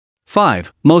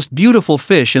5. Most beautiful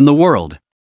fish in the world.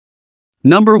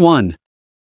 Number 1.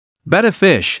 Betta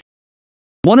fish.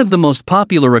 One of the most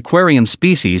popular aquarium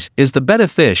species is the betta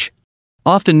fish,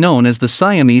 often known as the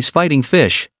Siamese fighting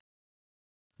fish.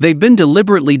 They've been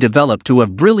deliberately developed to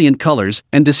have brilliant colors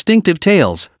and distinctive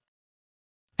tails.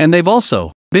 And they've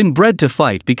also been bred to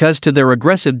fight because to their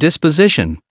aggressive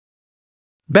disposition.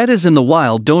 Bettas in the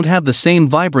wild don't have the same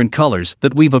vibrant colors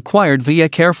that we've acquired via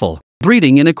careful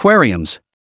breeding in aquariums.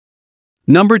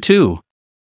 Number 2.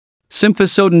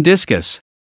 Symphysoden discus.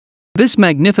 This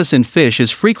magnificent fish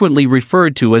is frequently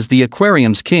referred to as the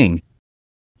aquarium's king.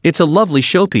 It's a lovely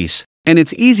showpiece, and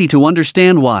it's easy to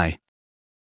understand why.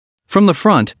 From the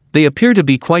front, they appear to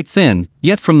be quite thin,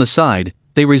 yet from the side,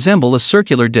 they resemble a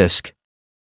circular disc.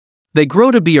 They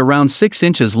grow to be around 6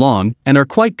 inches long and are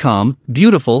quite calm,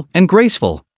 beautiful, and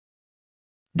graceful.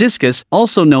 Discus,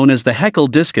 also known as the Heckle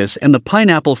discus and the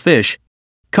pineapple fish,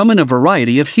 come in a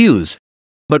variety of hues,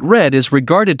 but red is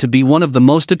regarded to be one of the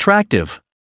most attractive.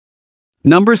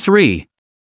 Number 3.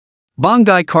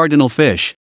 Bonggai cardinal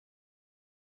fish.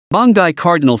 Bonggai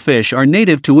cardinal fish are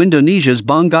native to Indonesia's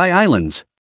Bonggai Islands.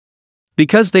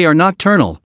 Because they are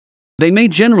nocturnal, they may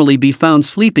generally be found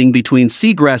sleeping between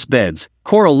seagrass beds,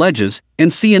 coral ledges,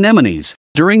 and sea anemones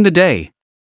during the day.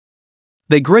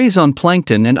 They graze on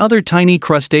plankton and other tiny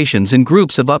crustaceans in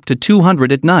groups of up to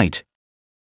 200 at night.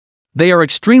 They are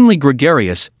extremely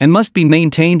gregarious and must be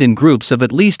maintained in groups of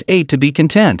at least 8 to be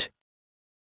content.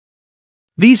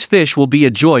 These fish will be a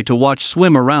joy to watch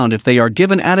swim around if they are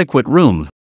given adequate room,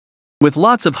 with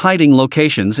lots of hiding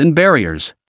locations and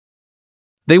barriers.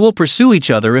 They will pursue each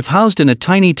other if housed in a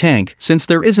tiny tank since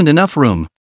there isn't enough room.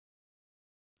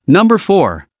 Number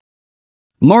 4.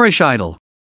 Moorish idol.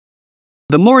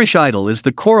 The Moorish idol is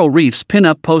the coral reef's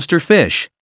pin-up poster fish.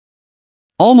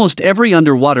 Almost every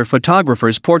underwater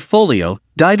photographer's portfolio,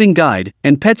 diving guide,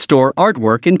 and pet store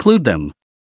artwork include them.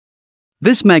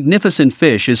 This magnificent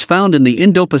fish is found in the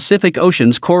Indo-Pacific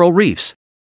Ocean's coral reefs.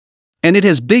 And it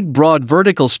has big broad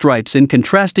vertical stripes in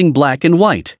contrasting black and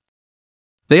white.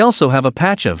 They also have a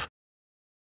patch of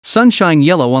sunshine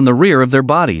yellow on the rear of their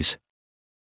bodies.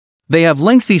 They have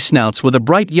lengthy snouts with a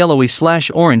bright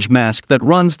yellowy/orange mask that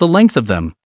runs the length of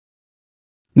them.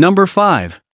 Number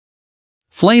 5.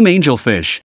 Flame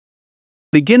angelfish.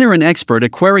 Beginner and expert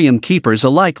aquarium keepers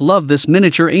alike love this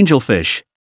miniature angelfish.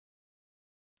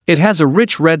 It has a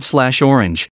rich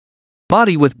red/orange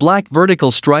body with black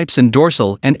vertical stripes and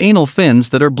dorsal and anal fins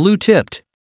that are blue-tipped.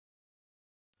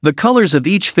 The colors of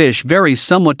each fish varies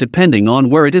somewhat depending on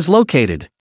where it is located.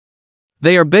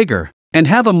 They are bigger and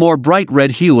have a more bright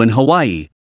red hue in Hawaii,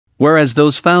 whereas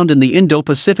those found in the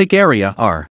Indo-Pacific area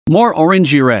are more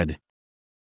orangey red.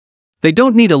 They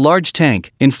don't need a large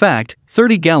tank, in fact,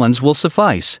 30 gallons will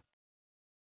suffice.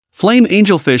 Flame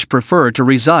angelfish prefer to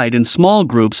reside in small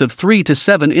groups of 3 to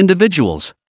 7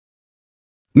 individuals.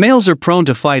 Males are prone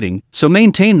to fighting, so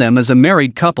maintain them as a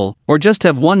married couple or just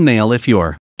have one male if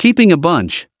you're keeping a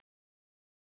bunch.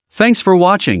 Thanks for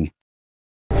watching.